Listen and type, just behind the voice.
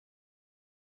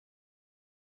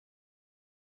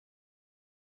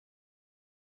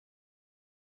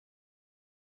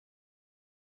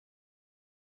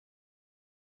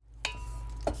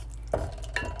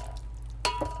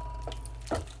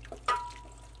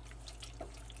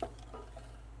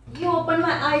You opened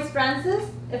my eyes, Francis.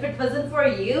 If it wasn't for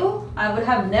you, I would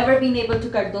have never been able to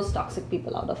cut those toxic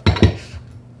people out of my life.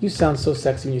 You sound so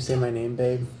sexy when you say my name,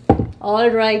 babe. All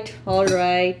right, all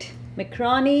right.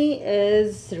 Macaroni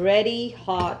is ready,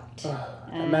 hot.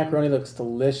 That macaroni looks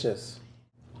delicious.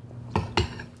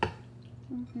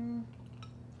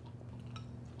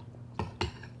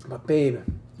 But babe,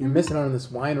 you're missing out on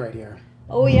this wine right here.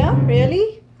 Oh yeah,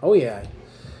 really? Oh yeah.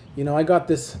 You know, I got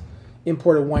this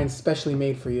imported wine specially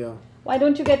made for you. Why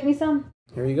don't you get me some?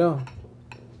 Here you go.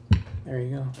 There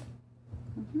you go.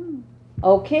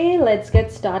 Okay, let's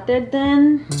get started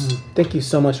then. Thank you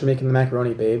so much for making the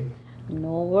macaroni, babe.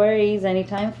 No worries,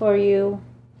 anytime for you.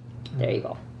 There you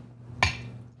go.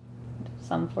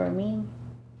 Some for me.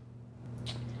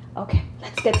 Okay,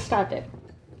 let's get started.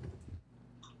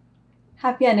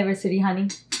 Happy anniversary, honey.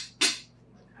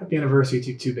 Happy anniversary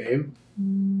to you too, babe.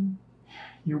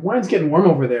 Your wine's getting warm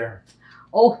over there.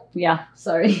 Oh, yeah,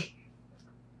 sorry.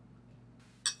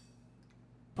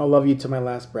 I'll love you to my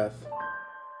last breath.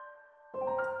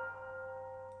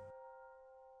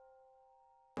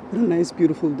 What a nice,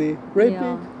 beautiful day, right,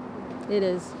 Yeah, babe? it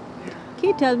is. Can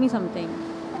you tell me something?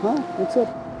 Huh? What's up?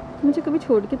 मुझे कभी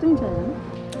छोड़ के तो नहीं चला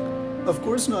ना? Of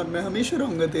course not. मैं हमेशा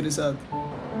रहूँगा तेरे साथ.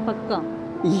 पक्का?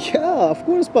 Yeah, of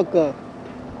course, पक्का.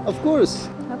 Of course.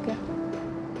 Okay.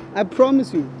 I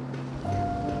promise you.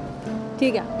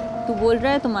 ठीक है, तू बोल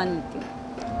रहा है तो मान लेती हूँ.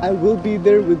 I will be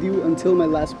there with you until my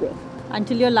last breath.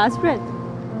 Until your last breath.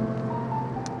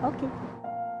 Okay.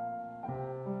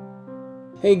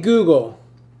 Hey Google,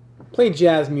 play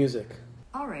jazz music.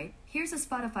 Alright, here's a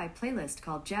Spotify playlist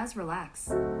called Jazz Relax.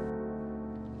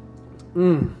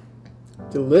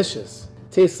 Delicious.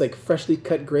 Tastes like freshly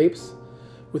cut grapes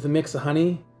with a mix of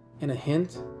honey and a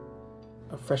hint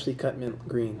of freshly cut mint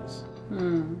greens.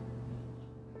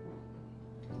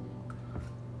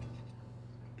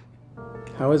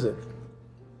 How is it?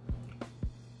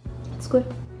 It's good.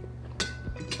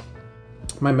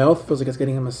 My mouth feels like it's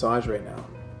getting a massage right now.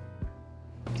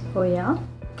 Oh yeah?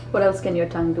 What else can your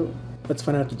tongue do? Let's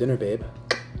find out after dinner, babe.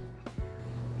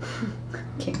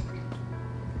 Okay.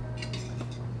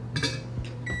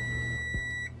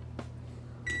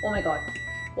 Oh my god.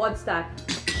 What's that?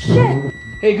 Shit!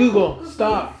 Hey Google,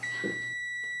 stop!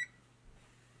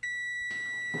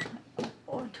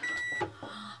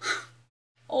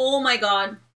 Oh my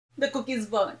god. The cookie's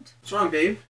burnt. What's wrong,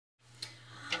 babe?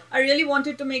 I really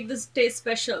wanted to make this taste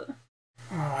special.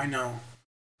 Oh, I know.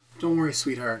 Don't worry,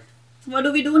 sweetheart. What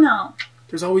do we do now?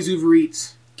 There's always Uber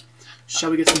Eats.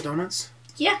 Shall we get some donuts?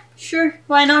 Yeah, sure.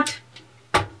 Why not?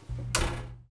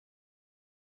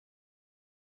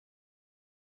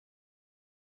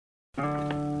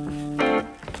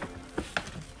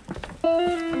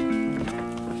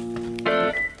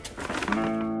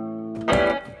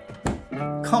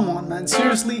 Come on, man.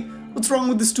 Seriously? What's wrong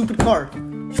with this stupid car?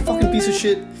 You fucking piece of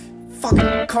shit.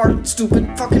 Fucking car,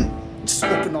 stupid. Fucking... Just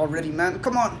open already, man.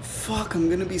 Come on. Fuck, I'm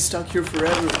gonna be stuck here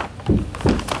forever.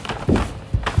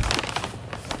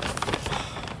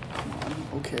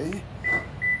 Okay.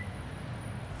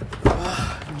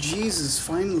 Jesus,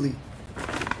 finally.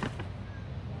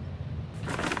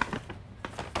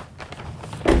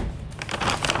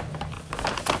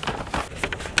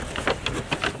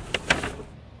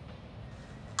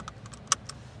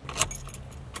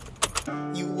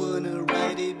 You wanna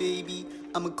ride it, baby?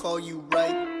 I'ma call you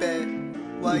right back.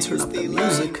 Why you stay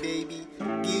lying, baby?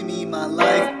 Give me my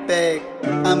life back.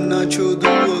 I'm not your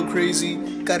duo crazy.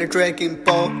 Got a dragon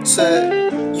ball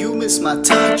set. You miss my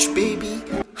touch, baby.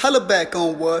 Holla back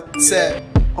on WhatsApp.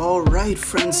 Alright,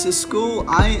 Francisco.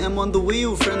 I am on the way,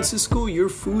 oh Francisco. Your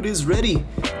food is ready.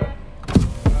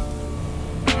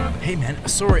 Hey man,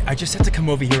 sorry, I just had to come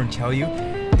over here and tell you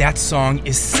that song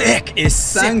is sick.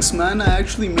 Thanks, man. I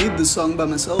actually made this song by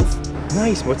myself.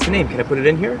 Nice. What's the name? Can I put it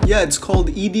in here? Yeah, it's called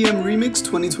EDM Remix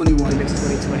 2021. Remix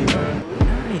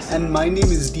 2021. Nice. And my name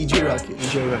is DJ Rakesh.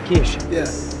 DJ Rakesh. Yeah.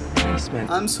 Nice, man.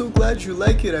 I'm so glad you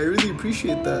like it. I really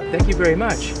appreciate that. Thank you very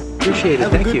much. Appreciate it.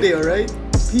 Have Thank a good you. day, alright?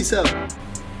 Peace out.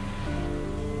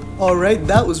 Alright,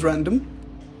 that was random.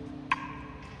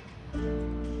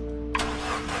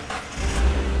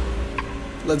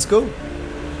 Let's go.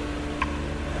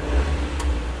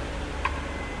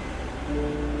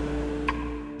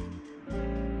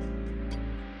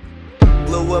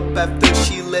 Blow up after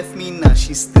she left me, now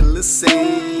she's still the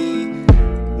same.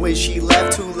 When she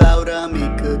laughed too loud, I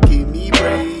make her give me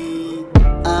brain.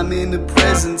 I'm in the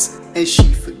presence and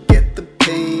she forget the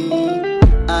pain.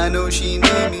 I know she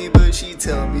need me, but she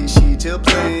tell me she just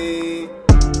play.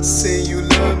 Say you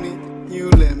love me, you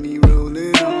let me roll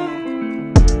it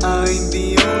on. I ain't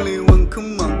the only one,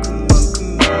 come on, come on,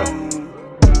 come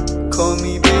on. Call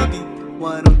me baby.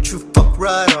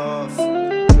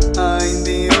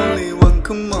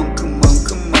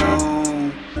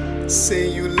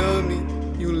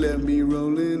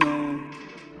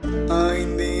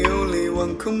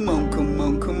 on, come on, come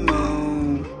on, come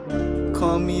on.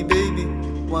 Call me baby,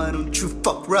 why don't you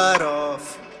fuck right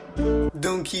off?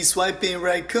 Don't keep swiping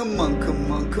right, come on,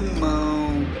 come on, come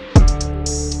on.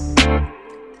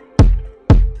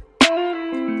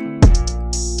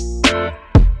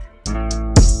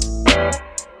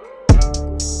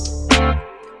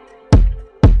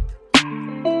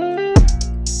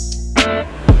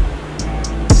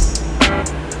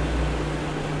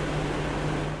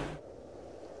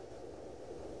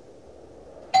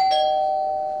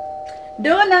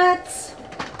 Donuts!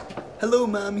 Hello,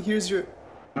 ma'am, here's your...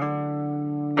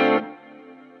 Front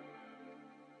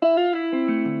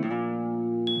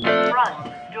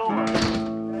door.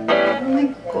 Oh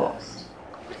my gosh.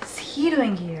 What is he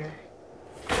doing here?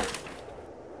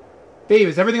 Babe,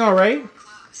 is everything alright?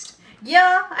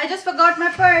 Yeah, I just forgot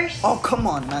my purse. Oh, come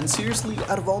on, man. Seriously,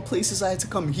 out of all places I had to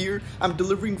come here, I'm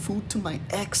delivering food to my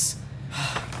ex.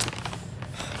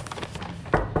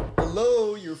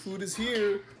 Hello, your food is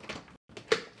here.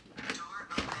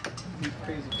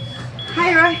 Crazy.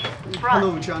 Hi, Roy.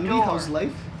 Hello, Janvi. How's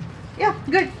life? Yeah,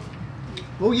 good.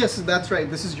 Oh, yes, that's right.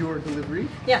 This is your delivery.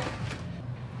 Yeah.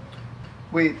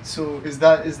 Wait, so is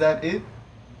that it?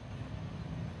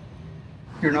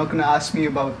 You're not gonna ask me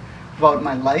about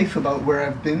my life, about where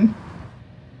I've been?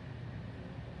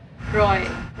 Roy,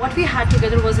 what we had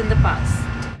together was in the past.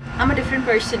 I'm a different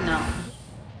person now.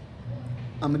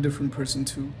 I'm a different person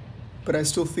too. But I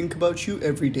still think about you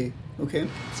every day, okay?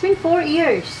 It's been 4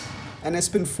 years. And I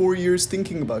spent 4 years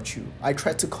thinking about you. I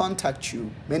tried to contact you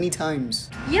many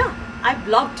times. Yeah, I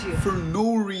blocked you. For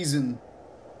no reason.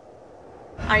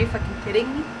 Are you fucking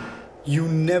kidding me? You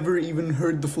never even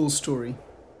heard the full story.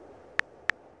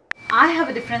 I have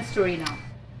a different story now.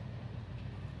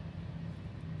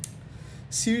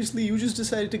 Seriously, you just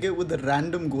decided to get with a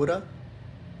random Gora?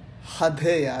 Had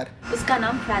hai yaar. उसका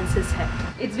नाम Francis है.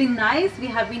 It's been nice. We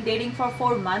have been dating for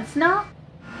 4 months now.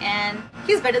 And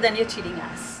he's better than your cheating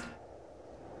ass.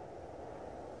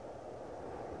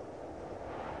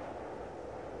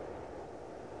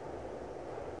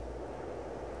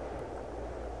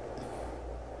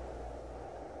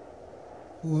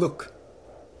 Look,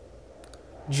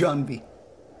 Janvi,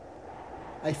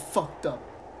 I fucked up,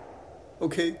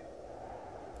 okay?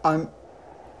 I'm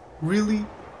really,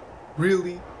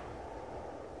 really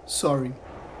sorry.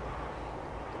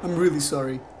 I'm really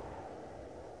sorry.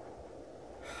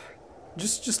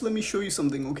 Just let me show you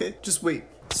something, okay? Just wait.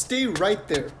 Stay right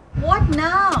there. What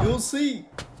now? You'll see.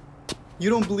 You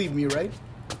don't believe me, right?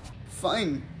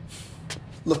 Fine.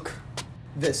 Look,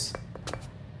 this.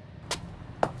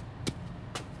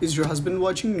 Is your husband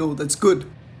watching? No, that's good.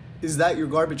 Is that your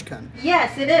garbage can?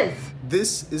 Yes, it is.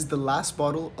 This is the last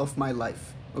bottle of my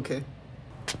life, okay?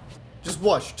 Just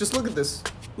watch. Just look at this.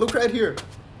 Look right here.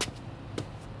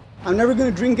 I'm never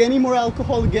gonna drink any more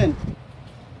alcohol again.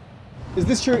 Is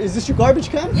this your garbage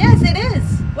can? Yes, it is.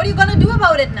 What are you gonna do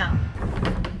about it now?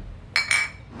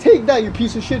 Take that, you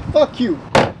piece of shit. Fuck you.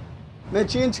 मैं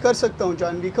change कर सकता हूँ,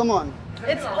 Janvi. Come on.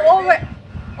 It's over.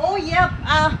 Oh, yep.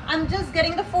 I'm just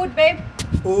getting the food, babe.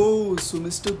 Oh, so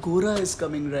Mr. Gora is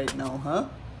coming right now, huh?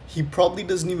 He probably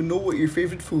doesn't even know what your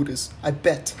favorite food is. I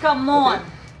bet. Come on. Okay.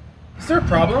 Is there a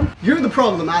problem? You're the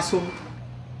problem, asshole.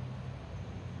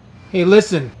 Hey,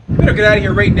 listen. You better get out of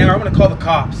here right now. I'm gonna call the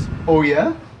cops. Oh,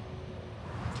 yeah?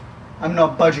 I'm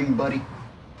not budging, buddy.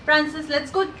 Francis,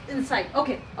 let's go inside.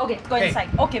 Okay, go Hey. inside.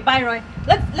 Okay, bye, Roy.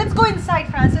 Let's go inside,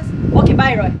 Francis. Okay,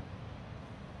 bye, Roy.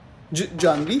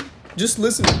 Janvi, just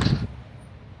listen.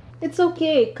 It's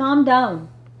okay. Calm down.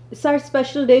 It's our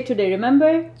special day today,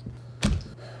 remember?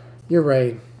 You're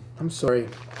right. I'm sorry.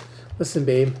 Listen,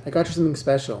 babe. I got you something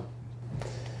special.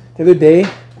 The other day, I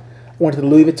went to the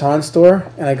Louis Vuitton store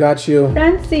and I got you...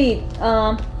 Francie,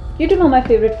 you do know my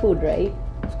favorite food, right?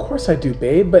 Of course I do,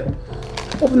 babe, but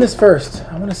open this first.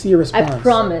 I want to see your response. I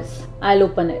promise I'll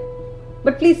open it.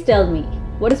 But please tell me,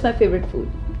 what is my favorite food?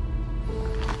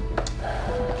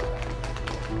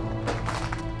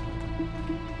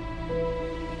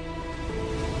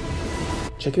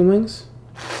 Chicken wings?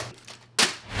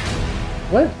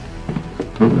 What?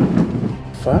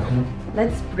 Fuck?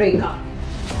 Let's break up.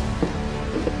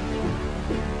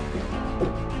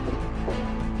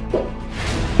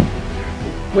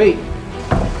 Wait.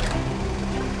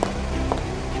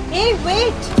 Hey,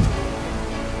 wait!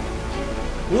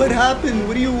 What happened?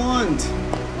 What do you want?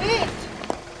 Wait!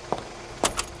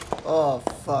 Oh,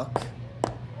 fuck.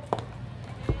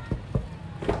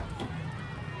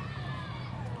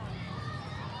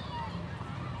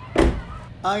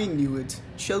 I knew it.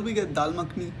 Shall we get dal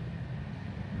makhni?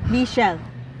 We shall.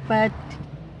 But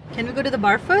can we go to the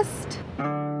bar first?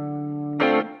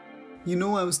 You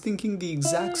know, I was thinking the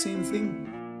exact same thing.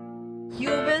 You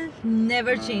will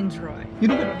never change, Roy. You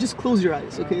know what? Just close your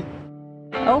eyes, okay?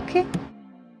 Okay.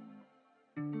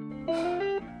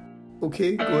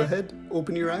 Okay, go ahead.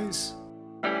 Open your eyes.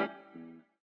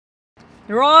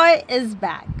 Roy is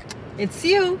back. It's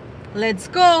you. Let's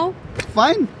go.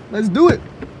 Fine, let's do it.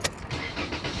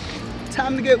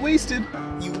 Time to get wasted.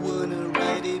 You wanna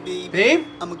ride it, baby? Babe?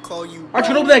 I'ma call you. Aren't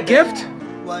you gonna open that gift?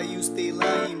 Why you stay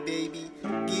lying, baby?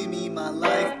 Give me my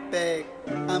life back.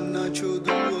 I'm not your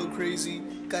duo crazy.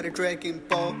 Got a dragon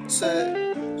ball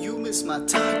set. You miss my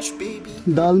touch, baby.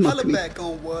 Dal makhani. Back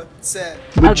on WhatsApp.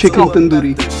 With chicken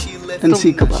tandoori and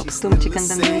sea kebab. तुम chicken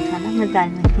tandoori खाना, मैं दाल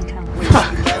मखनी खाऊंगी.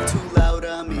 Laugh too loud,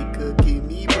 I make her give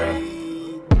me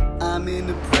brain. I'm in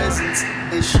the presence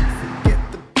and she forget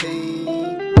the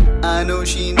pain. I know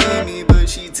she need me, but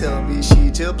she tell me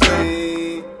she just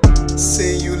play.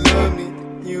 Say you love me,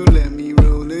 you let me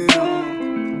roll it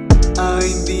on. I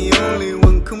ain't the only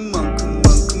one, come on, come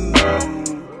on, come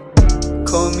on.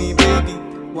 Call me baby,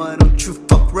 why don't you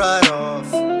fuck right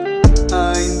off?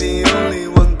 I ain't the only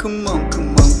one, come on,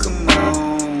 come on, come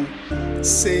on.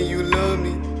 Say you love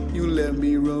me, you let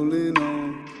me roll it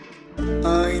on.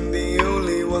 I ain't the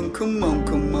only one, come on,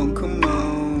 come on, come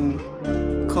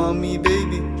on. Call me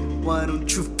baby, why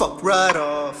don't you fuck right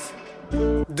off?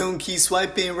 Don't keep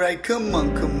swiping right, come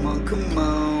on, come on, come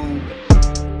on.